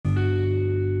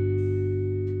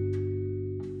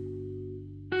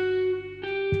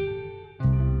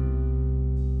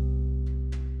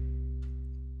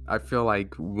I feel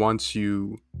like once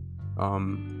you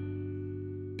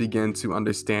begin to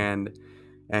understand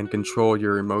and control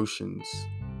your emotions,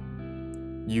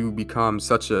 you become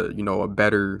such a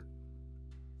better,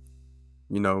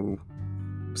 you know,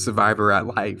 survivor at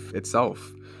life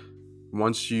itself.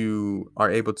 Once you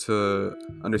are able to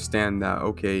understand that,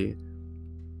 okay,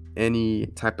 any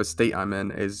type of state I'm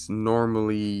in is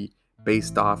normally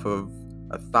based off of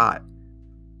a thought,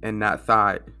 and that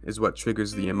thought is what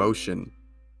triggers the emotion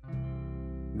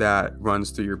that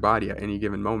runs through your body at any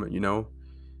given moment.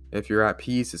 If you're at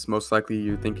peace, it's most likely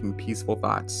you're thinking peaceful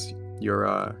thoughts.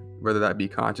 You're whether that be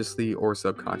consciously or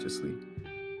subconsciously.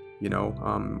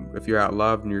 If you're at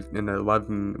love and you're in a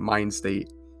loving mind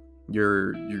state,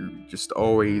 you're just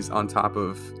always on top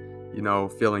of,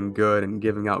 feeling good and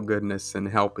giving out goodness and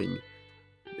helping.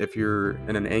 If you're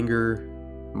in an anger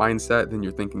mindset, then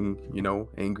you're thinking,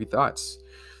 angry thoughts.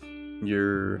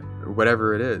 You're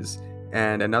whatever it is.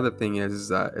 And another thing is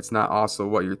that it's not also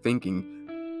what you're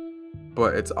thinking,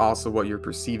 but it's also what you're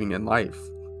perceiving in life.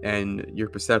 And your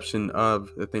perception of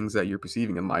the things that you're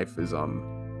perceiving in life is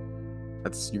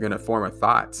that's you're gonna form a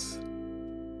thoughts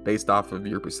based off of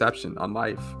your perception on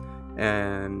life,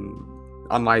 and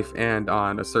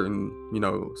on a certain,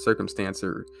 circumstance,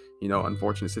 or,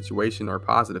 unfortunate situation or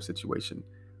positive situation.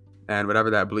 And whatever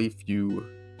that belief you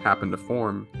happen to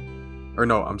form, or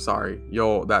no, I'm sorry,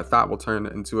 that thought will turn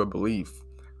into a belief,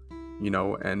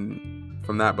 and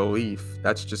from that belief,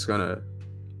 that's just gonna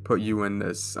put you in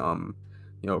this,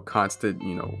 constant,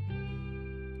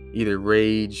 either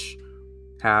rage,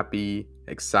 happy,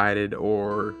 excited,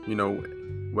 or,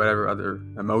 whatever other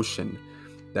emotion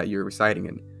that you're reciting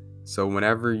in. So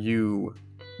whenever you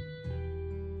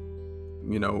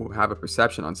have a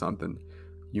perception on something,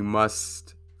 you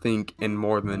must think in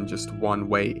more than just one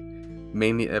way.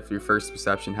 Mainly if your first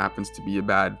perception happens to be a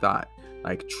bad thought.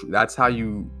 Like, that's how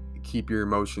you keep your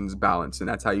emotions balanced, and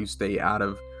that's how you stay out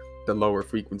of the lower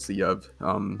frequency of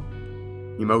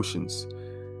emotions.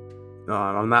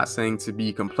 I'm not saying to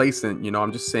be complacent,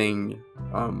 I'm just saying,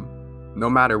 no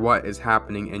matter what is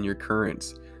happening in your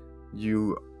current,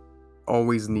 you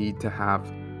always need to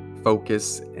have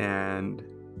focus and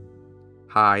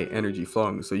high energy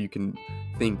flowing, so you can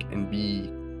think and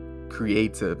be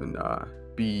creative and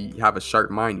have a sharp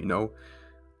mind.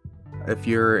 If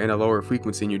you're in a lower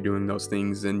frequency and you're doing those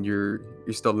things, then you're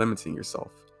still limiting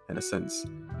yourself in a sense.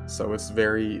 So it's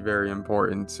very, very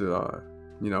important to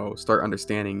start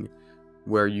understanding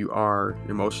where you are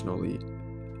emotionally,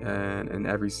 and in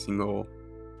every single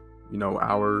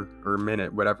hour or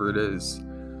minute, whatever it is,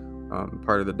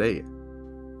 part of the day.